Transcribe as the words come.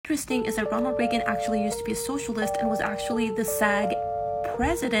interesting is that Ronald Reagan actually used to be a socialist and was actually the SAG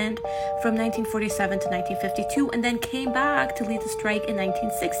president from 1947 to 1952, and then came back to lead the strike in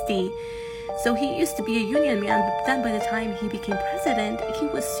 1960. So he used to be a union man, but then by the time he became president, he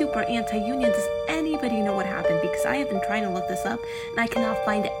was super anti-union. Does anybody know what happened? Because I have been trying to look this up and I cannot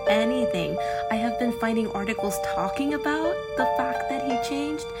find anything. I have been finding articles talking about the fact that he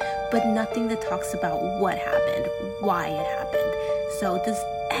changed, but nothing that talks about what happened, why it happened. So does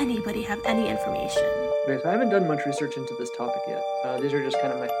anybody have any information? Okay, so I haven't done much research into this topic yet. These are just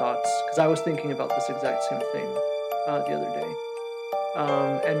kind of my thoughts, because I was thinking about this exact same thing the other day.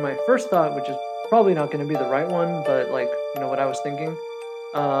 And my first thought, which is probably not going to be the right one, but what I was thinking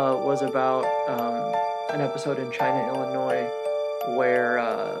was about an episode in China, Illinois, where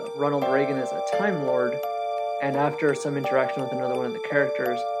Ronald Reagan is a Time Lord, and after some interaction with another one of the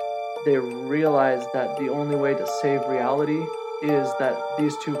characters, they realize that the only way to save reality is that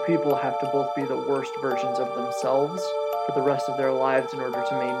these two people have to both be the worst versions of themselves for the rest of their lives in order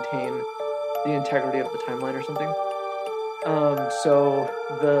to maintain the integrity of the timeline or something. So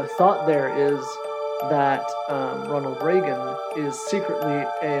the thought there is that Ronald Reagan is secretly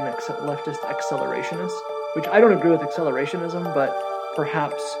a leftist accelerationist, which I don't agree with accelerationism, but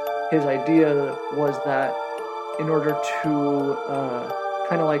perhaps his idea was that in order to,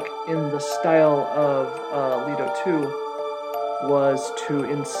 kind of like in the style of Lido 2, was to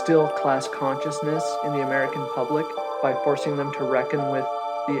instill class consciousness in the American public by forcing them to reckon with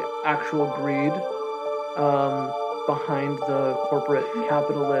the actual greed behind the corporate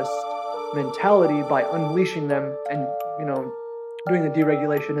capitalist mentality by unleashing them and, doing the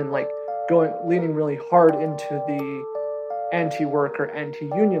deregulation and leaning really hard into the anti-work or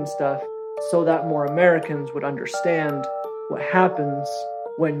anti-union stuff so that more Americans would understand what happens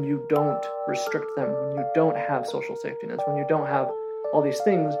when you don't restrict them, when you don't have social safety nets, when you don't have all these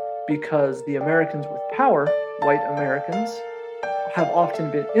things, because the Americans with power, white Americans, have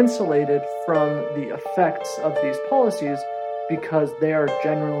often been insulated from the effects of these policies because they are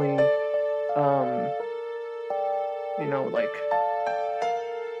generally,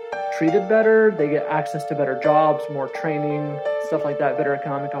 treated better, they get access to better jobs, more training, stuff like that, better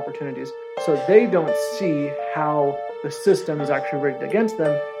economic opportunities. So they don't see how the system is actually rigged against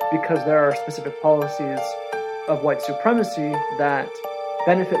them because there are specific policies of white supremacy that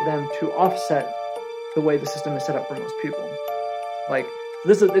benefit them to offset the way the system is set up for most people.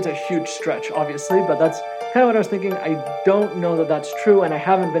 It's a huge stretch, obviously, but that's kind of what I was thinking. I don't know that that's true, and I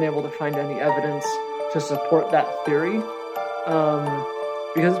haven't been able to find any evidence to support that theory,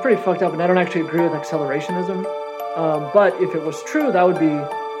 because it's pretty fucked up, and I don't actually agree with accelerationism. But if it was true, that would be,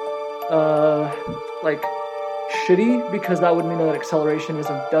 shitty, because that would mean that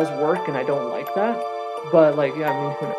accelerationism does work, and I don't like that. But, who knows?